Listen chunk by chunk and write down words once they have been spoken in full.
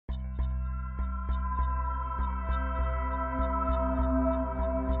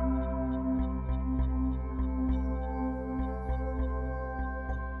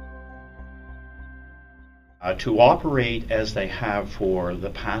To operate as they have for the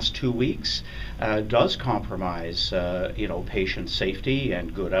past 2 weeks does compromise, patient safety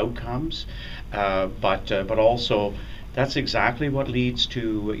and good outcomes, but also that's exactly what leads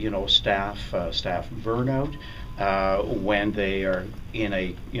to staff burnout when they are in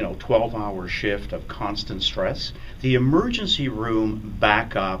a 12-hour shift of constant stress. The emergency room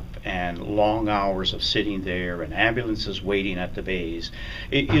backup and long hours of sitting there and ambulances waiting at the bays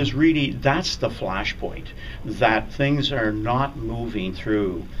is really, that's the flashpoint, that things are not moving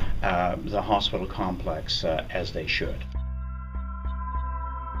through the hospital complex as they should.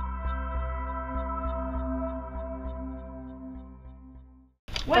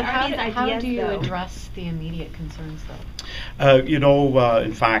 How do you address the immediate concerns, though?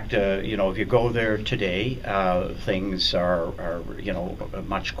 In fact, if you go there today, things are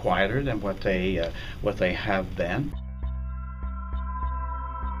much quieter than what they have been.